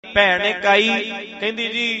ਭੈਣ ਇੱਕ ਆਈ, ਕਹਿੰਦੀ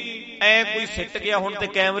ਜੀ ਐ ਕੋਈ ਸਿੱਟ ਗਿਆ, ਹੁਣ ਤੇ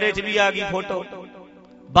ਕੈਮਰੇ 'ਚ ਵੀ ਆ ਗਈ ਫੋਟੋ,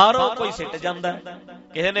 ਬਾਹਰੋਂ ਕੋਈ ਸਿੱਟ ਜਾਂਦਾ,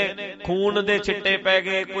 ਕਿਸੇ ਨੇ ਖੂਨ ਦੇ ਛਿੱਟੇ ਪੈ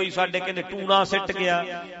ਗਏ, ਕੋਈ ਸਾਡੇ ਕਹਿੰਦੇ ਟੂਣਾ ਸਿੱਟ ਗਿਆ।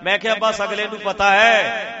 ਮੈਂ ਕਿਹਾ ਬਸ ਅਗਲੇ ਨੂੰ ਪਤਾ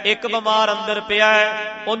ਹੈ ਇੱਕ ਬਿਮਾਰ ਅੰਦਰ ਪਿਆ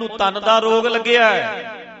ਹੈ, ਉਹਨੂੰ ਤਨ ਦਾ ਰੋਗ ਲੱਗਿਆ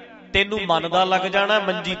ਹੈ, ਤੈਨੂੰ ਮਨ ਦਾ ਲੱਗ ਜਾਣਾ,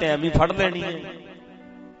 ਮੰਜੀ ਤੇ ਐਵੇਂ ਫੜ ਲੈਣੀ ਹੈ।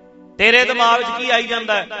 ਤੇਰੇ ਦਿਮਾਗ 'ਚ ਕੀ ਆਈ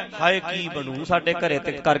ਜਾਂਦਾ, ਹਾਏ ਕੀ ਬਣੂ, ਸਾਡੇ ਘਰੇ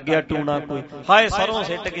ਤੇ ਕਰ ਗਿਆ ਟੂਣਾ ਕੋਈ, ਹਾਏ ਸਰੋਂ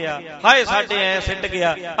ਸਿੱਟ ਗਿਆ, ਹਾਏ ਸਾਡੇ ਐ ਸਿੱਟ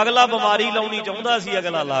ਗਿਆ। ਅਗਲਾ ਬਿਮਾਰੀ ਲਾਉਣੀ ਚਾਹੁੰਦਾ ਸੀ,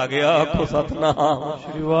 ਅਗਲਾ ਲਾ ਗਿਆ। ਆਖੋ ਸਤਨਾਮ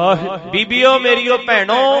ਸ੍ਰੀ ਵਾਹਿਗੁਰੂ। ਬੀਬੀਓ ਮੇਰੀਓ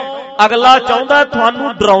ਭੈਣੋ, ਅਗਲਾ ਚਾਹੁੰਦਾ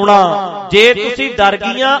ਤੁਹਾਨੂੰ ਡਰਾਉਣਾ, ਜੇ ਤੁਸੀਂ ਡਰ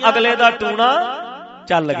ਗਈਆਂ ਅਗਲੇ ਦਾ ਟੂਣਾ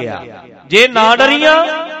ਚੱਲ ਗਿਆ, ਜੇ ਨਾ ਡਰੀਆਂ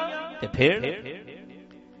ਤੇ ਫਿਰ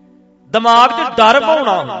ਦਿਮਾਗ 'ਚ ਡਰ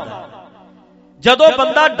ਪਾਉਣਾ ਹੁੰਦਾ। ਜਦੋਂ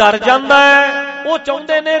ਬੰਦਾ ਡਰ ਜਾਂਦਾ ਹੈ ਉਹ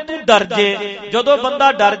ਚਾਹੁੰਦੇ ਨੇ ਤੂੰ ਡਰ ਜੇ, ਜਦੋਂ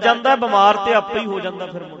ਬੰਦਾ ਡਰ ਜਾਂਦਾ ਬਿਮਾਰ ਤੇ ਆਪੇ ਹੀ ਹੋ ਜਾਂਦਾ,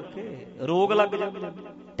 ਫਿਰ ਮੁੜ ਕੇ ਰੋਗ ਲੱਗ ਜਾਂਦੇ,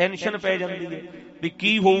 ਟੈਨਸ਼ਨ ਪੈ ਜਾਂਦੀ ਹੈ ਵੀ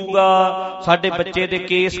ਕੀ ਹੋਊਗਾ, ਸਾਡੇ ਬੱਚੇ ਦੇ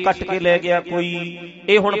ਕੇਸ ਕੱਟ ਕੇ ਲੈ ਗਿਆ ਕੋਈ,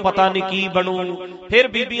 ਇਹ ਹੁਣ ਪਤਾ ਨਹੀਂ ਕੀ ਬਣੂ। ਫਿਰ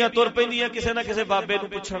ਬੀਬੀਆਂ ਤੁਰ ਪੈਂਦੀਆਂ ਕਿਸੇ ਨਾ ਕਿਸੇ ਬਾਬੇ ਨੂੰ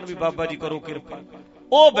ਪੁੱਛਣ ਵੀ ਬਾਬਾ ਜੀ ਕਰੋ ਕਿਰਪਾ।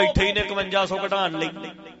 ਉਹ ਬੈਠੇ ਹੀ ਨੇ 5100 ਕਢਾਉਣ ਲਈ,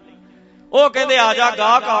 ਉਹ ਕਹਿੰਦੇ ਆ ਜਾ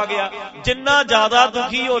ਗਾਹਕ ਆ ਗਿਆ। ਜਿੰਨਾ ਜ਼ਿਆਦਾ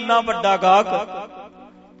ਦੁਖੀ ਓਨਾ ਵੱਡਾ ਗਾਹਕ,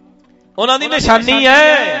 ਉਹਨਾਂ ਦੀ ਨਿਸ਼ਾਨੀ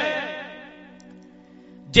ਹੈ।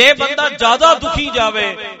 ਜੇ ਬੰਦਾ ਜ਼ਿਆਦਾ ਦੁਖੀ ਜਾਵੇ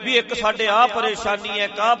ਵੀ ਇੱਕ ਸਾਡੇ ਆਹ ਪਰੇਸ਼ਾਨੀ ਹੈ,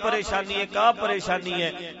 ਕਾਹ ਪਰੇਸ਼ਾਨੀ ਹੈ, ਕਾਹ ਪਰੇਸ਼ਾਨੀ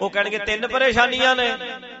ਹੈ, ਉਹ ਕਹਿਣਗੇ 3 ਪਰੇਸ਼ਾਨੀਆਂ ਨੇ।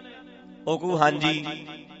 ਉਹ ਕਹੂ ਹਾਂਜੀ,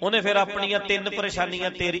 ਉਹਨੇ ਫਿਰ ਆਪਣੀਆਂ 3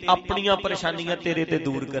 ਪਰੇਸ਼ਾਨੀਆਂ ਆਪਣੀਆਂ ਪਰੇਸ਼ਾਨੀਆਂ ਤੇਰੇ ਤੇ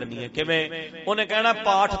ਦੂਰ ਕਰਨੀਆਂ। ਕਿਵੇਂ? ਉਹਨੇ ਕਹਿਣਾ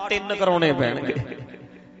ਪਾਠ 3 ਕਰਾਉਣੇ ਪੈਣਗੇ।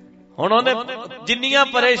 ਹੁਣ ਉਹਨੇ ਜਿੰਨੀਆਂ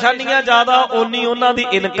ਪਰੇਸ਼ਾਨੀਆਂ ਜ਼ਿਆਦਾ ਓਨੀ ਉਹਨਾਂ ਦੀ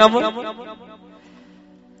ਇਨਕਮ।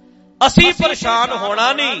 ਅਸੀਂ ਪਰੇਸ਼ਾਨ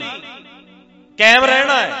ਹੋਣਾ ਨਹੀਂ, ਕਾਇਮ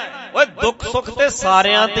ਰਹਿਣਾ ਹੈ। ਓਏ ਦੁੱਖ ਸੁੱਖ ਤੇ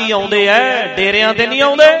ਸਾਰਿਆਂ ਤੇ ਹੀ ਆਉਂਦੇ ਐ, ਡੇਰਿਆਂ ਤੇ ਨਹੀਂ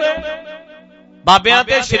ਆਉਂਦੇ, ਬਾਬਿਆਂ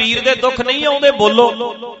ਤੇ ਸਰੀਰ ਦੇ ਦੁੱਖ ਨਹੀਂ ਆਉਂਦੇ। ਬੋਲੋ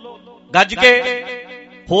ਗੱਜ ਕੇ,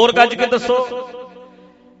 ਹੋਰ ਗੱਜ ਕੇ ਦੱਸੋ।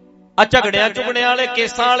 ਆ ਝਗੜਿਆਂ ਝੁਗੜਿਆਂ ਵਾਲੇ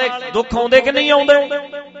ਕੇਸਾਂ ਵਾਲੇ ਦੁੱਖ ਆਉਂਦੇ ਕਿ ਨਹੀਂ ਆਉਂਦੇ?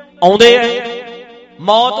 ਆਉਂਦੇ ਐ।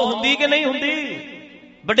 ਮੌਤ ਹੁੰਦੀ ਕਿ ਨਹੀਂ ਹੁੰਦੀ?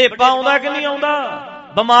 ਵਡੇਪਾ ਆਉਂਦਾ ਕਿ ਨਹੀਂ ਆਉਂਦਾ?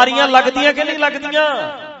 ਬਿਮਾਰੀਆਂ ਲੱਗਦੀਆਂ ਕਿ ਨਹੀਂ ਲੱਗਦੀਆਂ?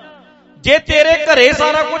 ਜੇ ਤੇਰੇ ਘਰੇ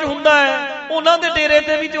ਸਾਰਾ ਕੁਝ ਹੁੰਦਾ ਹੈ, ਉਹਨਾਂ ਦੇ ਡੇਰੇ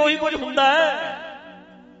ਤੇ ਵੀ ਤੇ ਉਹੀ ਕੁਝ ਹੁੰਦਾ ਹੈ।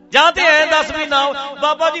 ਜਾਂ ਤੇ ਐਂ ਦੱਸ ਵੀ ਨਾ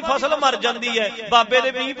ਬਾਬਾ ਜੀ ਫਸਲ ਮਰ ਜਾਂਦੀ ਹੈ, ਬਾਬੇ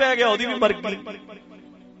ਦੇ ਮੀਂਹ ਪੈ ਗਿਆ ਉਹਦੀ ਵੀ ਮਰ ਗਈ,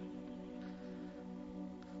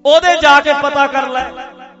 ਉਹਦੇ ਜਾ ਕੇ ਪਤਾ ਕਰ ਲੈ,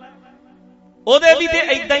 ਉਹਦੇ ਵੀ ਤੇ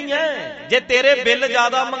ਏਦਾਂ ਹੀ ਹੈ। ਜੇ ਤੇਰੇ ਬਿੱਲ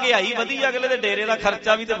ਜ਼ਿਆਦਾ, ਮਹਿੰਗਾਈ ਵਧੀ, ਅਗਲੇ ਦੇ ਡੇਰੇ ਦਾ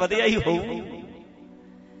ਖਰਚਾ ਵੀ ਤੇ ਵਧਿਆ ਹੀ ਹੋਊ।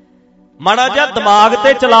 ਮਾੜਾ ਜਿਹਾ ਦਿਮਾਗ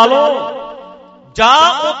ਤੇ ਚਲਾ ਲਓ।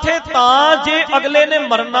 ਜਾਂ ਉੱਥੇ ਤਾਂ ਜੇ ਅਗਲੇ ਨੇ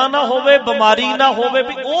ਮਰਨਾ ਨਾ ਹੋਵੇ, ਬਿਮਾਰੀ ਨਾ ਹੋਵੇ,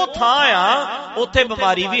 ਵੀ ਉਹ ਥਾਂ ਆ ਉੱਥੇ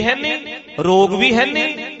ਬਿਮਾਰੀ ਵੀ ਹੈ ਨਹੀਂ, ਰੋਗ ਵੀ ਹੈ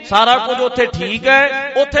ਨਹੀਂ, ਸਾਰਾ ਕੁਝ ਉੱਥੇ ਠੀਕ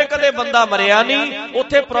ਹੈ, ਉੱਥੇ ਕਦੇ ਬੰਦਾ ਮਰਿਆ ਨਹੀਂ,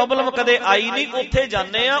 ਉੱਥੇ ਪ੍ਰੋਬਲਮ ਕਦੇ ਆਈ ਨਹੀਂ। ਉੱਥੇ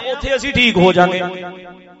ਜਾਂਦੇ ਆ, ਉੱਥੇ ਅਸੀਂ ਠੀਕ ਹੋ ਜਾਵਾਂਗੇ।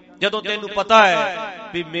 ਜਦੋਂ ਤੈਨੂੰ ਪਤਾ ਹੈ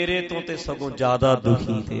ਵੀ ਮੇਰੇ ਤੋਂ ਤੇ ਸਗੋਂ ਜ਼ਿਆਦਾ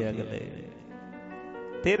ਦੁਖੀ ਤੇ ਅਗਲੇ,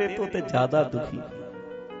 ਤੇਰੇ ਤੋਂ ਤੇ ਜ਼ਿਆਦਾ ਦੁਖੀ,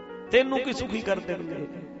 ਤੈਨੂੰ ਕੀ ਸੁਖੀ ਕਰ ਦੇਣਗੇ?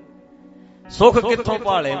 ਸੁੱਖ ਕਿੱਥੋਂ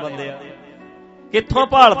ਭਾਲੇ ਬੰਦਿਆ, ਕਿੱਥੋਂ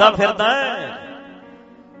ਭਾਲਦਾ ਫਿਰਦਾ?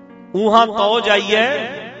 ਊਹਾਂ ਤੋ ਜਾਈਏ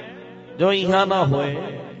ਜੋ ਇਹਾਂ ਨਾ ਹੋਏ।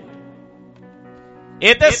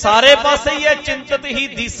 ਇਹ ਤੇ ਸਾਰੇ ਪਾਸੇ ਹੀ ਹੈ, ਚਿੰਤਤ ਹੀ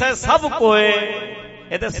ਦੀਸੈ ਸਭ ਕੋਏ,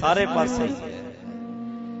 ਇਹ ਤੇ ਸਾਰੇ ਪਾਸੇ ਹੀ ਹੈ।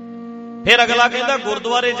 ਫਿਰ ਅਗਲਾ ਕਹਿੰਦਾ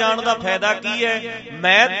ਗੁਰਦੁਆਰੇ ਜਾਣ ਦਾ ਫਾਇਦਾ ਕੀ ਹੈ?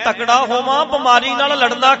 ਮੈਂ ਤਕੜਾ ਹੋਵਾਂ, ਬਿਮਾਰੀ ਨਾਲ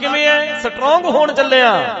ਲੜਨਾ ਕਿਵੇਂ ਹੈ? ਸਟਰੋਂਗ ਹੋਣ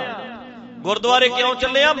ਚੱਲਿਆ। ਗੁਰਦੁਆਰੇ ਕਿਉਂ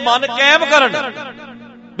ਚੱਲਿਆ? ਮਨ ਕਾਇਮ ਕਰਨ।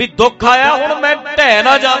 ਵੀ ਦੁੱਖ ਆਇਆ, ਹੁਣ ਮੈਂ ਢਹਿ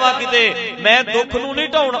ਨਾ ਜਾਵਾਂ ਕਿਤੇ, ਮੈਂ ਦੁੱਖ ਨੂੰ ਨਹੀਂ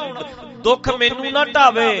ਢਾਉਣਾ, ਦੁੱਖ ਮੈਨੂੰ ਨਾ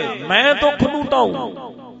ਢਾਵੇ, ਮੈਂ ਦੁੱਖ ਨੂੰ ਢਾਉਂ,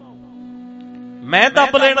 ਮੈਂ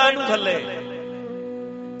ਦੱਬ ਲੈਣਾ ਇਹਨੂੰ ਥੱਲੇ,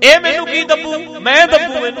 ਇਹ ਮੈਨੂੰ ਕੀ ਦੱਬੂ, ਮੈਂ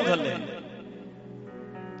ਦੱਬੂ ਇਹਨੂੰ ਥੱਲੇ,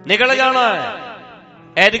 ਨਿਕਲ ਜਾਣਾ ਹੈ।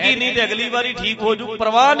 ਐਤਕੀ ਨਹੀਂ ਤੇ ਅਗਲੀ ਵਾਰੀ ਠੀਕ ਹੋ ਜੂ,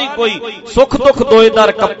 ਪਰਵਾਹ ਨਹੀਂ ਕੋਈ। ਸੁੱਖ ਦੁੱਖ ਦੋਏ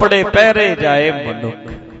ਦਰ ਕੱਪੜੇ ਪਹਿਰੇ ਜਾਏ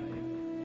ਮਨੁੱਖ।